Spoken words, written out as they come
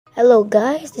Hello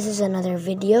guys, this is another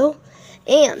video,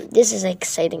 and this is an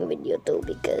exciting video too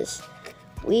because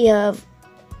we have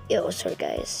sorry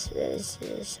guys, this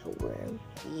is a worm.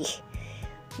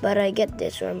 But I get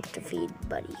this worm to feed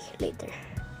Buddy later.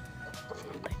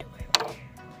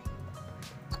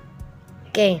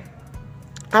 Okay,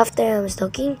 after I was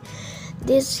talking,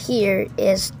 this here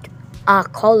is a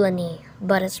colony,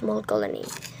 but a small colony.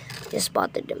 Just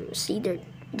spotted them. See,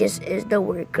 this is the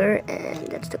worker and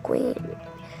that's the queen.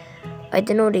 I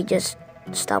don't know, they just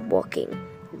stopped walking.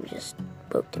 Just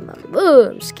poked him out. Oh,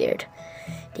 I'm scared.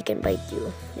 They can bite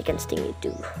you. They can sting you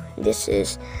too. This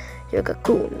is your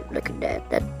cocoon. Look at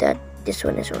that. This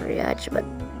one is already hatched, but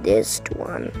this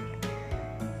one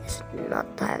is not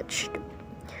hatched.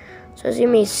 So as you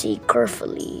may see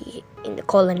carefully in the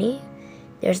colony,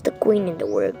 there's the queen and the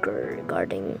worker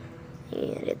guarding,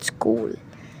 and it's cool.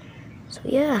 So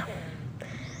yeah,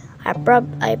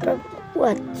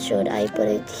 what should I put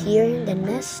it here in the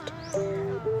nest?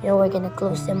 We're gonna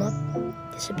close them up.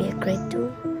 This would be a great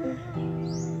tool.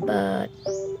 But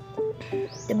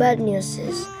the bad news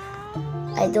is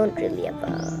I don't really have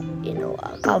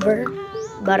a cover.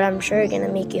 But I'm sure gonna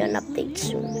make you an update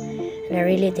soon. And I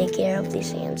really take care of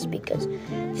these ants because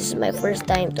this is my first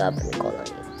time to have a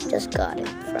colony. Just got it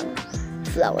from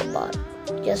flower pot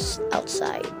just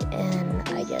outside, and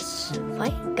I just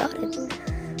got it.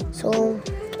 So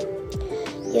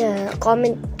yeah,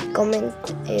 comment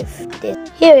if this.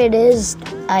 Here it is.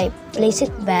 I place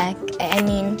it back. I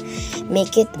mean,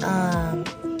 make it a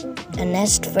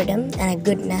nest for them, and a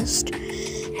good nest.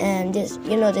 And this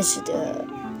is the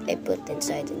I put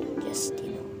inside, and just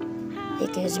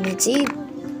because you see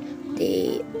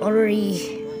they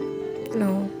already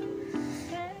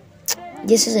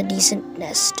this is a decent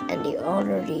nest, and they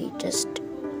already just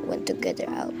went together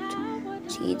out.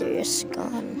 See, they're just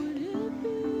gone.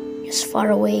 Just far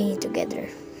away together.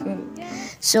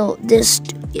 So this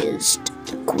is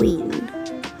the queen,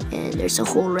 and there's a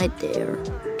hole right there,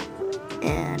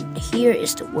 and here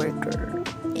is the worker,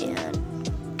 and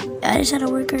is that a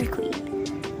worker, queen?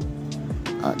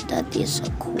 Oh, that is a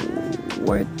cool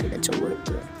worker. That's a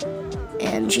worker,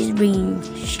 and she's bringing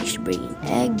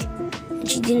egg, and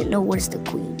she didn't know where's the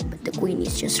queen, but the queen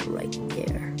is just right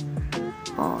there.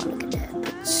 Oh, look at that.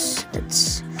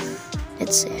 That's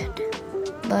sad.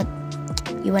 But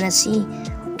you wanna see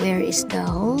where is the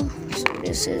hole? So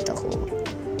this is the hole.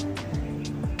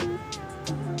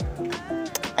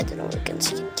 I don't know if you can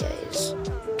see it, guys.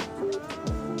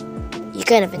 You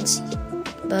can't even see it,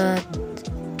 but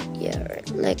yeah,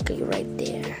 likely right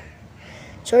there.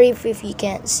 Sorry if you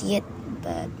can't see it,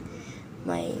 but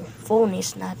my phone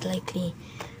is not like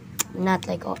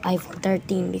iPhone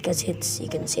 13 because you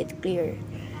can see it clear,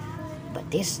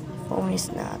 but this phone is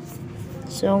not.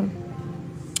 So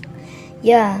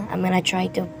yeah, I'm gonna try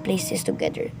to place this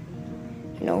together.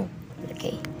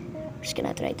 Okay, I'm just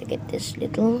gonna try to get this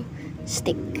little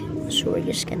stick. So we're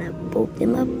just gonna poke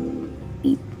them up.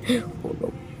 Beep. Oh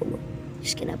no.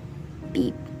 Just gonna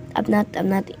beep. I'm not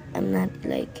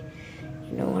like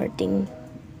hurting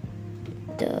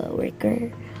the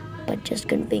worker, but just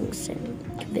convincing.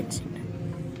 Just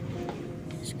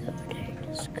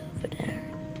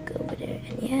go over there,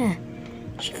 and yeah.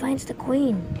 She finds the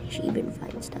queen. She even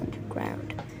finds the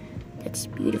underground. That's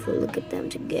beautiful. Look at them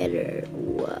together.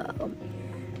 Wow.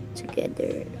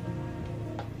 Together.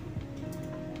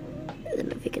 I don't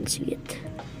know if you can see it.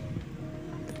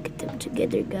 Look at them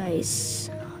together, guys.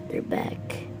 Oh, they're back.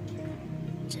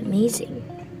 It's amazing.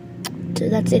 So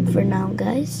that's it for now,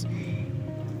 guys.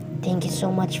 Thank you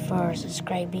so much for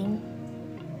subscribing.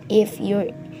 If you're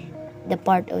the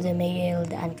part of the male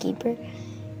ant keeper,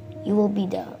 you'll be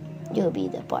the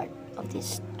part of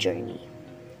this journey.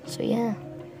 So yeah,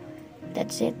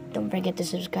 that's it. Don't forget to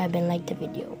subscribe and like the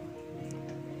video.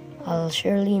 I'll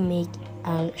surely make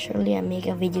a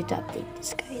video to update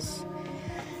this, guys.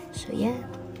 So yeah,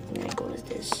 I'm gonna close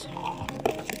this.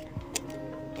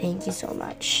 Thank you so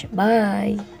much.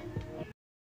 Bye.